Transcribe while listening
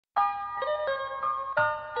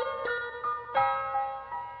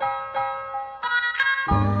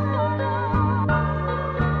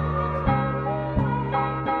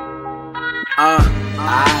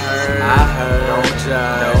don't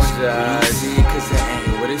judge. You see, cause it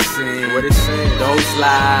ain't what it seems. Those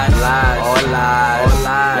lies, all lies.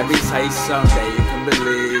 Let me tell you something that you can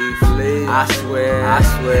believe. I swear,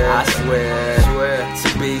 to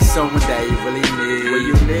be someone that you really need.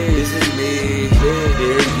 This is me,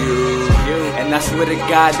 dear you. And I swear to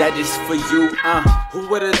God that is for you. Who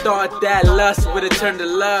would've thought that lust would've turned to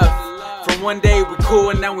love? From one day we cool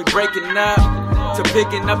and now we breaking up, to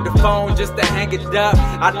picking up the phone just to hang it up.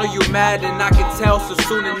 I know you mad and I can tell, so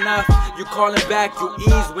soon enough you calling back, you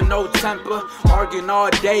ease with no temper. Arguing all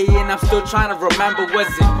day and I'm still trying to remember. Was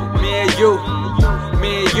it me and you?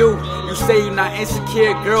 Me and you. You say you're not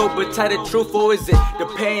insecure, girl, but tell the truth. Or is it the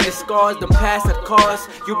pain, the scars, the past that caused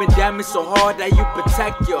you been damaged so hard that you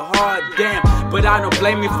protect your heart? Damn, but I don't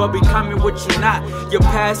blame you for becoming what you're not. Your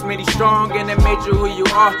past made you strong and it made you who you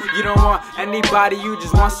are. You don't want anybody, you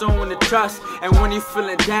just want someone to trust. And when you're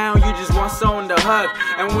feeling down, you just want someone to hug.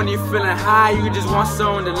 And when you're feeling high, you just want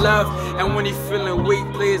someone to love. And when you're feeling weak,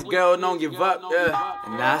 please, girl, don't give up.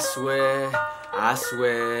 And I swear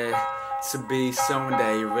to be someone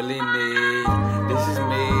that you really need. This is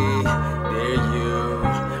me, dear you.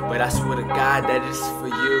 But I swear to God that it's for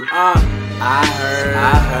you. I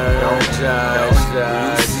heard, don't judge.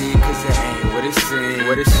 You see, cause it ain't what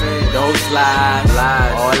it seems. Those lies,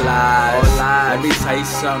 all lies. Let me tell you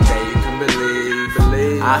something that you can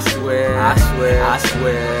believe. I swear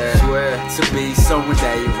to be someone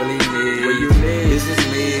that you really need. This is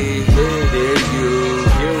me, dear you.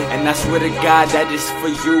 And I swear to God that is for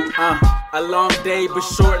you. A long day but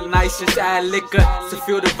short nights, just add liquor to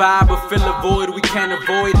feel the vibe but fill a void we can't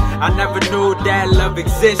avoid. I never knew that love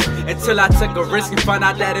exists until I took a risk and found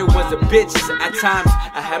out that it was a bitch. At times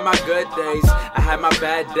I had my good days, I had my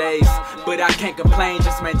bad days, but I can't complain,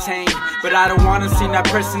 just maintain. But I don't wanna see that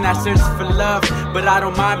person that searches for love, but I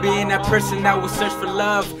don't mind being that person that will search for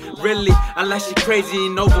love. Really, unless you're crazy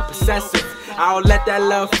and over possessive, I'll let that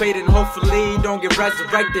love fade and hopefully don't get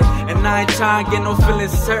resurrected. And I ain't trying to get no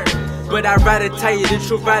feelings certain, but I'd rather tell you the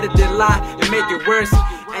truth rather than lie and make it worse.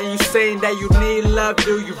 And you saying that you need love,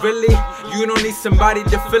 do you really? You don't need somebody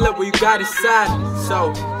to fill up what you got inside.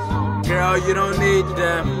 So, girl, you don't need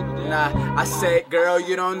them. Nah, I said, girl,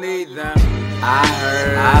 you don't need them. I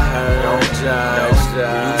heard, don't judge.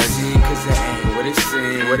 You see, cause it ain't what it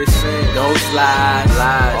seems. Those lies,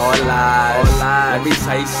 all lies. Let me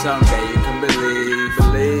tell you something that you can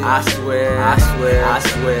believe. I swear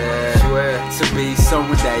to be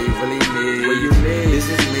someone that you really need. This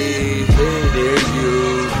is me, dear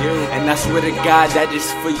you. And I swear to God that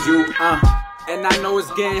is for you. And I know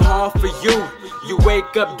it's getting hard for you. You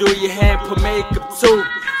wake up, do your hair, and put makeup too,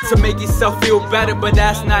 to make yourself feel better, but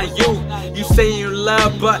that's not you. You say you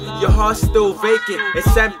love, but your heart's still vacant.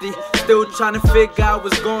 It's empty, still trying to figure out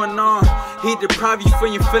what's going on. He deprived you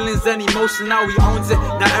from your feelings and emotion, now he owns it.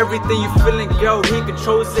 Now everything you feeling, girl, he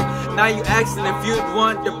controls it. Now you asking if you'd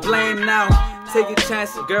want to blame now. Take a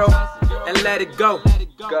chance, girl, and let it go.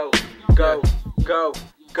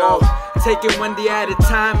 Go. Take it one day at a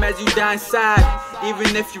time as you die inside,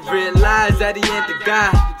 even if you realize that he ain't the guy.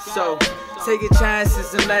 So take your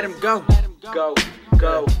chances and let him go. Go.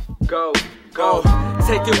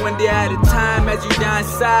 Take it one day at a time as you die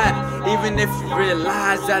inside, even if you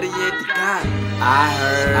realize that he ain't the guy. I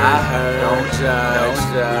heard, don't judge.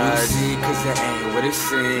 You see, cause it ain't what it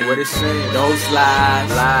seems. Those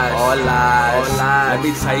lies, all lies. Let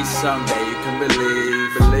me tell you something that you can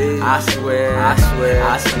believe. I swear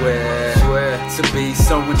to be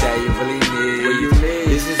someone that you really need.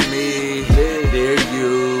 This is me, dear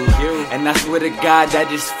you. And I swear to God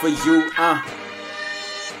that is for you.